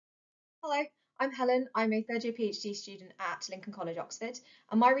Hello, I'm Helen. I'm a third year PhD student at Lincoln College, Oxford,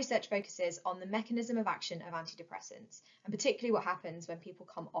 and my research focuses on the mechanism of action of antidepressants, and particularly what happens when people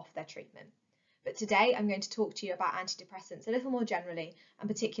come off their treatment. But today I'm going to talk to you about antidepressants a little more generally, and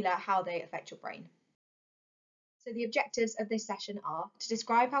particular how they affect your brain. So the objectives of this session are to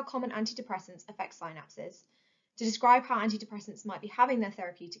describe how common antidepressants affect synapses, to describe how antidepressants might be having their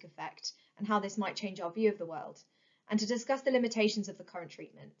therapeutic effect and how this might change our view of the world, and to discuss the limitations of the current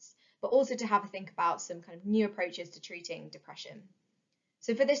treatments, but also to have a think about some kind of new approaches to treating depression.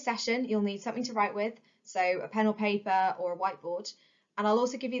 So for this session, you'll need something to write with, so a pen or paper or a whiteboard, and I'll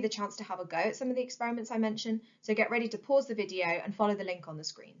also give you the chance to have a go at some of the experiments I mentioned, so get ready to pause the video and follow the link on the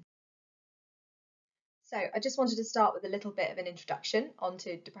screen. So I just wanted to start with a little bit of an introduction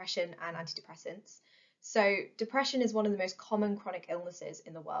onto depression and antidepressants. So depression is one of the most common chronic illnesses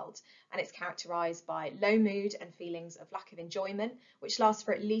in the world, and it's characterized by low mood and feelings of lack of enjoyment, which lasts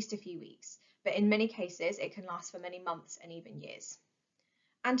for at least a few weeks. But in many cases, it can last for many months and even years.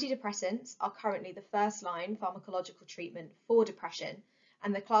 Antidepressants are currently the first-line pharmacological treatment for depression,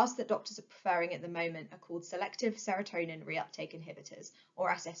 and the class that doctors are preferring at the moment are called selective serotonin reuptake inhibitors, or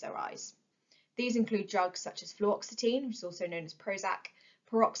SSRIs. These include drugs such as fluoxetine, which is also known as Prozac,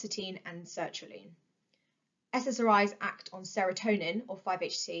 paroxetine, and sertraline. SSRIs act on serotonin, or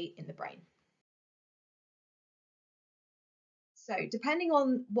 5-HT, in the brain. So depending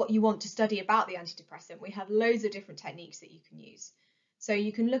on what you want to study about the antidepressant, we have loads of different techniques that you can use. So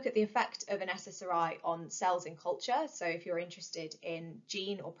you can look at the effect of an SSRI on cells in culture, so if you're interested in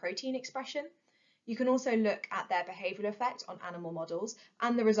gene or protein expression. You can also look at their behavioural effect on animal models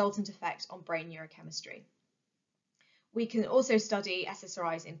and the resultant effect on brain neurochemistry. We can also study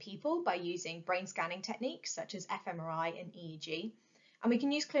SSRIs in people by using brain scanning techniques such as fMRI and EEG, and we can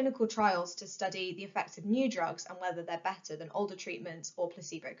use clinical trials to study the effects of new drugs and whether they're better than older treatments or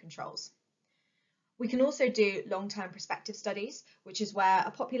placebo controls. We can also do long-term prospective studies, which is where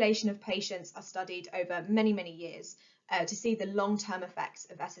a population of patients are studied over many, many years to see the long-term effects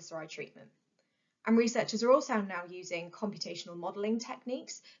of SSRI treatment. And researchers are also now using computational modelling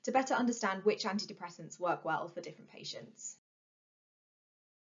techniques to better understand which antidepressants work well for different patients.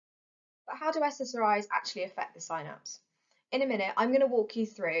 But how do SSRIs actually affect the synapse? In a minute, I'm going to walk you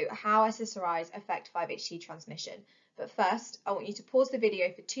through how SSRIs affect 5-HT transmission. But first, I want you to pause the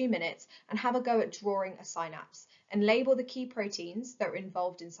video for 2 minutes and have a go at drawing a synapse and label the key proteins that are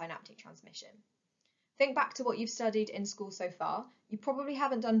involved in synaptic transmission. Think back to what you've studied in school so far. You probably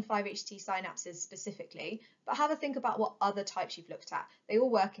haven't done 5-HT synapses specifically, but have a think about what other types you've looked at. They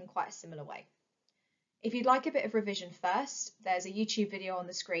all work in quite a similar way. If you'd like a bit of revision first, there's a YouTube video on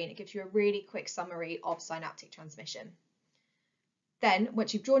the screen. It gives you a really quick summary of synaptic transmission. Then,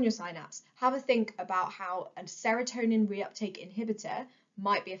 once you've drawn your synapse, have a think about how a serotonin reuptake inhibitor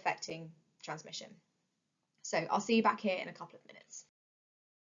might be affecting transmission. So I'll see you back here in a couple of minutes.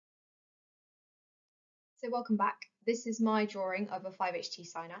 So welcome back. This is my drawing of a 5-HT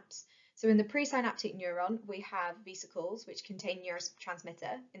synapse. So in the presynaptic neuron, we have vesicles, which contain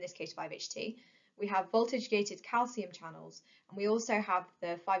neurotransmitter, in this case 5-HT. We have voltage-gated calcium channels, and we also have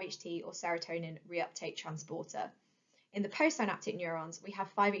the 5-HT or serotonin reuptake transporter. In the postsynaptic neurons, we have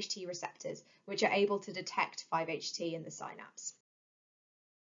 5-HT receptors, which are able to detect 5-HT in the synapse.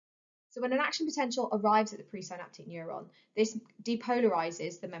 So when an action potential arrives at the presynaptic neuron, this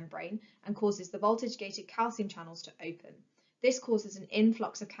depolarizes the membrane and causes the voltage-gated calcium channels to open. This causes an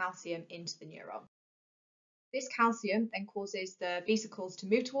influx of calcium into the neuron. This calcium then causes the vesicles to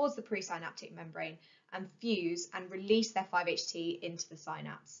move towards the presynaptic membrane and fuse and release their 5-HT into the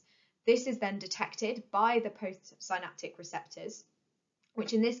synapse. This is then detected by the postsynaptic receptors,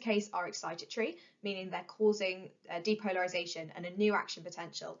 which in this case are excitatory, meaning they're causing depolarization and a new action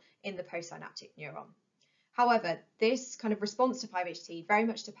potential in the postsynaptic neuron. However, this kind of response to 5-HT very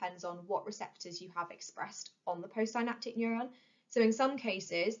much depends on what receptors you have expressed on the postsynaptic neuron. So in some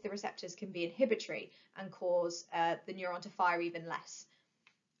cases, the receptors can be inhibitory and cause the neuron to fire even less.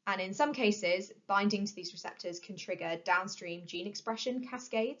 And in some cases, binding to these receptors can trigger downstream gene expression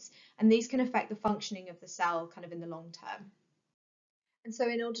cascades, and these can affect the functioning of the cell kind of in the long term. And so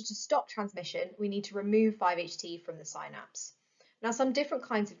in order to stop transmission, we need to remove 5-HT from the synapse. Now, some different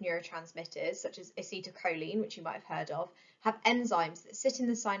kinds of neurotransmitters, such as acetylcholine, which you might have heard of, have enzymes that sit in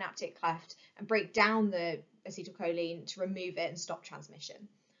the synaptic cleft and break down the acetylcholine to remove it and stop transmission.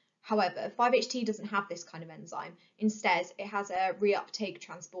 However, 5-HT doesn't have this kind of enzyme. Instead, it has a reuptake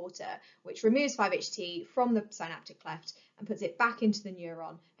transporter, which removes 5-HT from the synaptic cleft and puts it back into the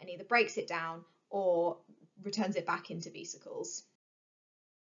neuron and either breaks it down or returns it back into vesicles.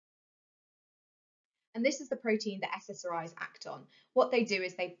 And this is the protein that SSRIs act on. What they do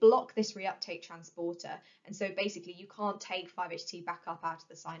is they block this reuptake transporter. And so basically you can't take 5-HT back up out of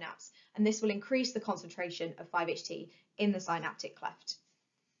the synapse. And this will increase the concentration of 5-HT in the synaptic cleft.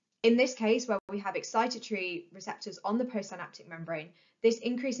 In this case, where we have excitatory receptors on the postsynaptic membrane, this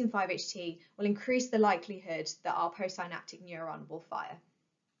increase in 5-HT will increase the likelihood that our postsynaptic neuron will fire.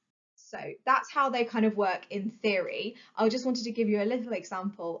 So that's how they kind of work in theory. I just wanted to give you a little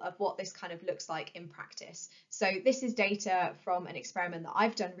example of what this kind of looks like in practice. So this is data from an experiment that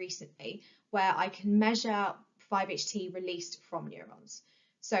I've done recently where I can measure 5-HT released from neurons.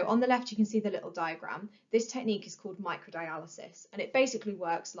 So on the left, you can see the little diagram. This technique is called microdialysis, and it basically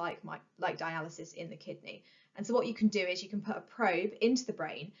works like dialysis in the kidney. And so what you can do is you can put a probe into the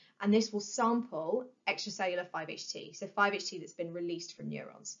brain, and this will sample extracellular 5-HT, so 5-HT that's been released from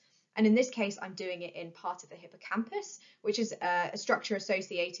neurons. And in this case, I'm doing it in part of the hippocampus, which is a structure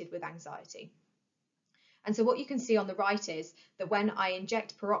associated with anxiety. And so what you can see on the right is that when I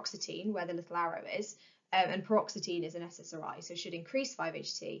inject paroxetine, where the little arrow is, and paroxetine is an SSRI, so should increase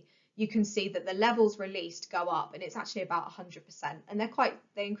 5-HT, you can see that the levels released go up, and it's actually about 100%, and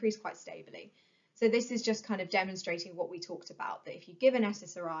they increase quite stably. So this is just kind of demonstrating what we talked about, that if you give an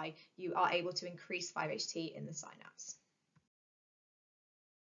SSRI, you are able to increase 5-HT in the synapse.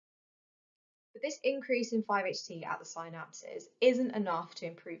 But this increase in 5-HT at the synapses isn't enough to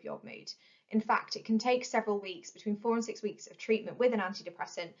improve your mood. In fact, it can take several weeks, between 4 and 6 weeks of treatment with an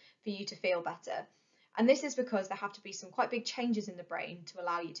antidepressant for you to feel better. And this is because there have to be some quite big changes in the brain to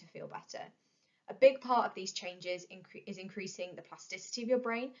allow you to feel better. A big part of these changes is increasing the plasticity of your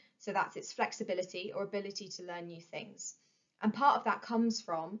brain, so that's its flexibility or ability to learn new things. And part of that comes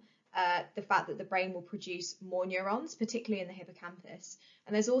from the fact that the brain will produce more neurons, particularly in the hippocampus.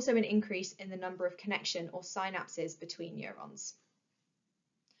 And there's also an increase in the number of connection or synapses between neurons.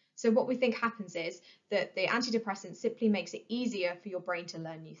 So what we think happens is that the antidepressant simply makes it easier for your brain to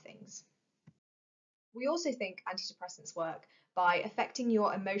learn new things. We also think antidepressants work by affecting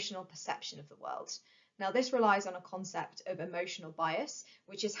your emotional perception of the world. Now, this relies on a concept of emotional bias,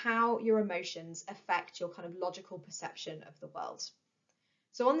 which is how your emotions affect your kind of logical perception of the world.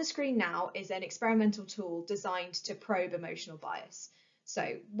 So on the screen now is an experimental tool designed to probe emotional bias.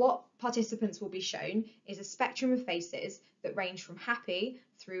 So what participants will be shown is a spectrum of faces that range from happy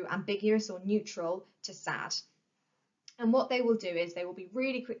through ambiguous or neutral to sad. And what they will do is they will be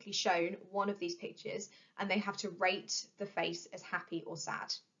really quickly shown one of these pictures, and they have to rate the face as happy or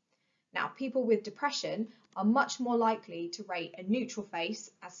sad. Now, people with depression are much more likely to rate a neutral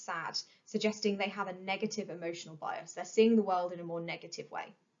face as sad, suggesting they have a negative emotional bias. They're seeing the world in a more negative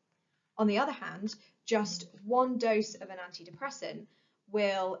way. On the other hand, just one dose of an antidepressant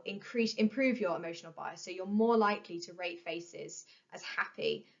will improve your emotional bias. So you're more likely to rate faces as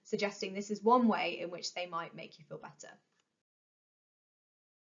happy, suggesting this is one way in which they might make you feel better.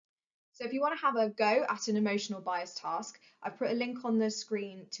 So if you want to have a go at an emotional bias task, I've put a link on the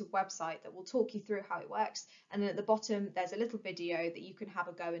screen to a website that will talk you through how it works. And then at the bottom, there's a little video that you can have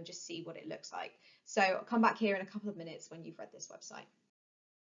a go and just see what it looks like. So I'll come back here in a couple of minutes when you've read this website.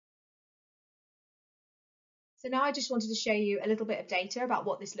 So now I just wanted to show you a little bit of data about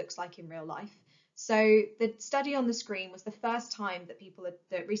what this looks like in real life. So the study on the screen was the first time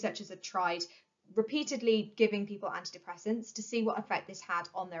that researchers had tried repeatedly giving people antidepressants to see what effect this had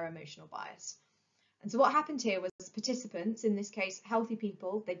on their emotional bias. And so what happened here was participants, in this case healthy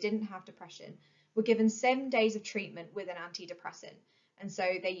people, they didn't have depression, were given 7 days of treatment with an antidepressant. And so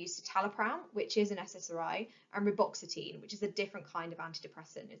they used citalopram, which is an SSRI, and reboxetine, which is a different kind of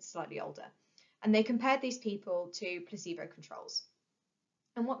antidepressant. It's slightly older. And they compared these people to placebo controls.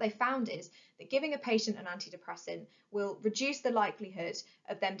 And what they found is that giving a patient an antidepressant will reduce the likelihood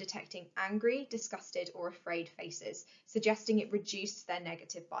of them detecting angry, disgusted, or afraid faces, suggesting it reduced their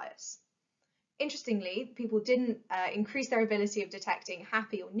negative bias. Interestingly, people didn't increase their ability of detecting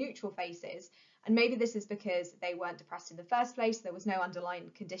happy or neutral faces, and maybe this is because they weren't depressed in the first place, there was no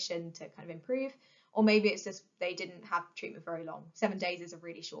underlying condition to kind of improve, or maybe it's just they didn't have treatment very long. 7 days is a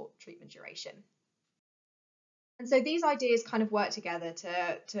really short treatment duration. And so these ideas kind of work together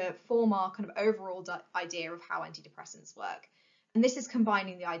to form our kind of overall idea of how antidepressants work. And this is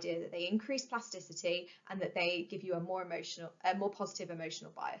combining the idea that they increase plasticity and that they give you a more positive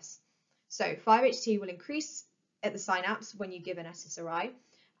emotional bias. So 5-HT will increase at the synapse when you give an SSRI,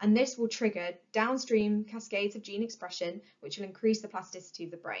 and this will trigger downstream cascades of gene expression, which will increase the plasticity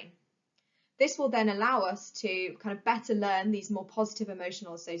of the brain. This will then allow us to kind of better learn these more positive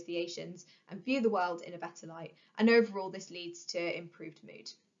emotional associations and view the world in a better light. And overall, this leads to improved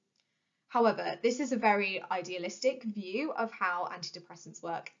mood. However, this is a very idealistic view of how antidepressants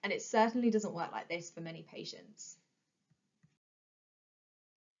work, and it certainly doesn't work like this for many patients.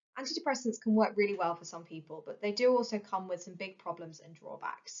 Antidepressants can work really well for some people, but they do also come with some big problems and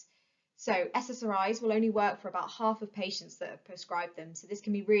drawbacks. So SSRIs will only work for about half of patients that have prescribed them, so this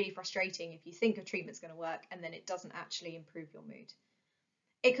can be really frustrating if you think a treatment's going to work and then it doesn't actually improve your mood.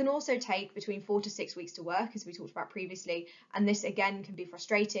 It can also take between 4 to 6 weeks to work, as we talked about previously, and this again can be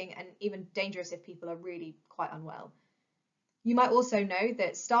frustrating and even dangerous if people are really quite unwell. You might also know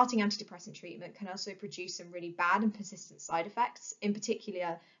that starting antidepressant treatment can also produce some really bad and persistent side effects. In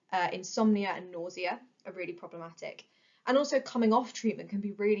particular, insomnia and nausea are really problematic. And also coming off treatment can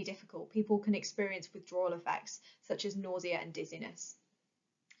be really difficult. People can experience withdrawal effects such as nausea and dizziness.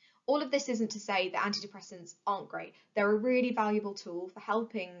 All of this isn't to say that antidepressants aren't great. They're a really valuable tool for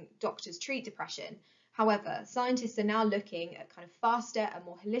helping doctors treat depression. However, scientists are now looking at kind of faster and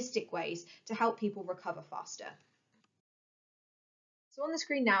more holistic ways to help people recover faster. So on the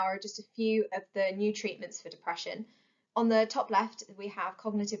screen now are just a few of the new treatments for depression. On the top left, we have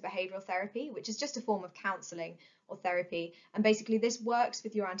cognitive behavioral therapy, which is just a form of counselling or therapy. And basically this works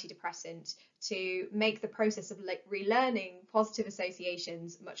with your antidepressant to make the process of relearning positive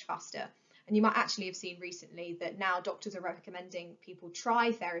associations much faster. And you might actually have seen recently that now doctors are recommending people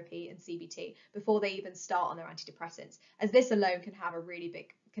try therapy and CBT before they even start on their antidepressants, as this alone can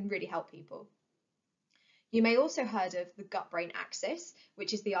really help people. You may also heard of the gut-brain axis,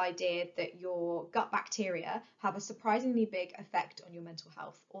 which is the idea that your gut bacteria have a surprisingly big effect on your mental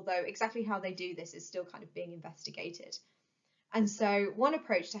health, although exactly how they do this is still kind of being investigated. And so one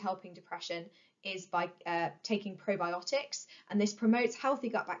approach to helping depression is by taking probiotics, and this promotes healthy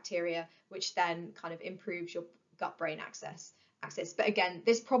gut bacteria, which then kind of improves your gut-brain axis. But again,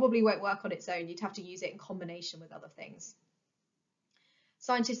 this probably won't work on its own. You'd have to use it in combination with other things.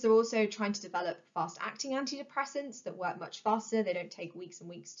 Scientists are also trying to develop fast-acting antidepressants that work much faster. They don't take weeks and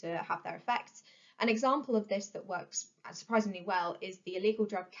weeks to have their effects. An example of this that works surprisingly well is the illegal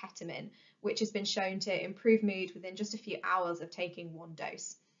drug ketamine, which has been shown to improve mood within just a few hours of taking one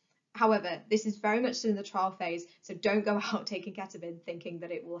dose. However, this is very much still in the trial phase, so don't go out taking ketamine thinking that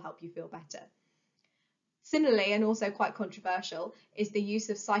it will help you feel better. Similarly, and also quite controversial, is the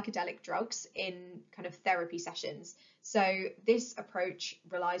use of psychedelic drugs in kind of therapy sessions. So this approach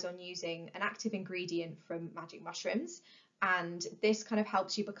relies on using an active ingredient from magic mushrooms, and this kind of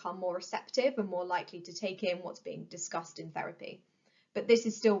helps you become more receptive and more likely to take in what's being discussed in therapy. But this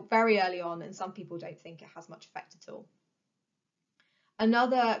is still very early on, and some people don't think it has much effect at all.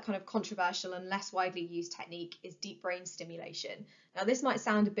 Another kind of controversial and less widely used technique is deep brain stimulation. Now, this might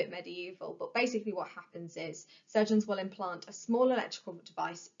sound a bit medieval, but basically what happens is surgeons will implant a small electrical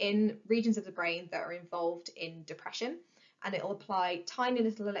device in regions of the brain that are involved in depression, and it will apply tiny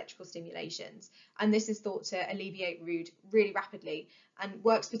little electrical stimulations. And this is thought to alleviate mood really rapidly and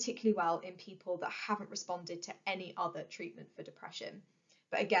works particularly well in people that haven't responded to any other treatment for depression.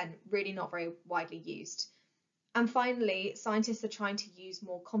 But again, really not very widely used. And finally, scientists are trying to use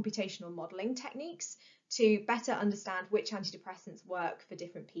more computational modelling techniques to better understand which antidepressants work for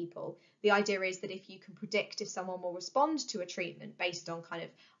different people. The idea is that if you can predict if someone will respond to a treatment based on kind of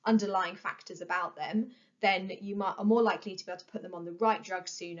underlying factors about them, then you are more likely to be able to put them on the right drug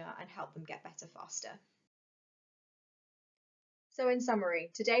sooner and help them get better faster. So in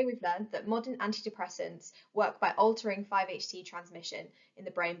summary, today we've learned that modern antidepressants work by altering 5-HT transmission in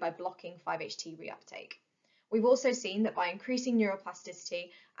the brain by blocking 5-HT reuptake. We've also seen that by increasing neuroplasticity,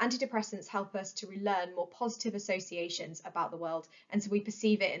 antidepressants help us to relearn more positive associations about the world, and so we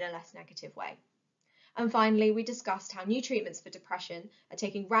perceive it in a less negative way. And finally, we discussed how new treatments for depression are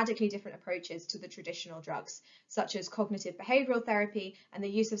taking radically different approaches to the traditional drugs, such as cognitive behavioral therapy and the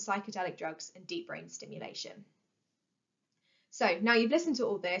use of psychedelic drugs and deep brain stimulation. So now you've listened to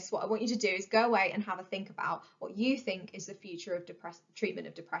all this, what I want you to do is go away and have a think about what you think is the future of treatment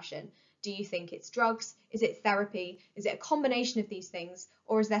of depression. Do you think it's drugs? Is it therapy? Is it a combination of these things?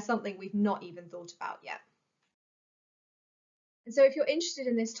 Or is there something we've not even thought about yet? And so if you're interested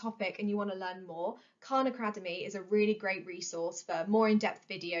in this topic and you want to learn more, Khan Academy is a really great resource for more in-depth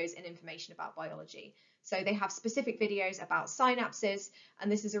videos and information about biology. So they have specific videos about synapses,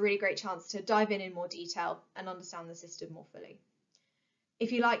 and this is a really great chance to dive in more detail and understand the system more fully.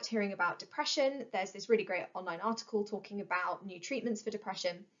 If you liked hearing about depression, there's this really great online article talking about new treatments for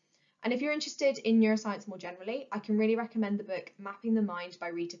depression. And if you're interested in neuroscience more generally, I can really recommend the book Mapping the Mind by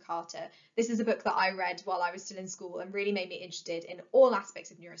Rita Carter. This is a book that I read while I was still in school and really made me interested in all aspects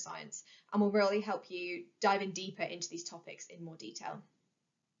of neuroscience and will really help you dive in deeper into these topics in more detail.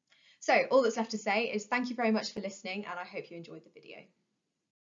 So all that's left to say is thank you very much for listening, and I hope you enjoyed the video.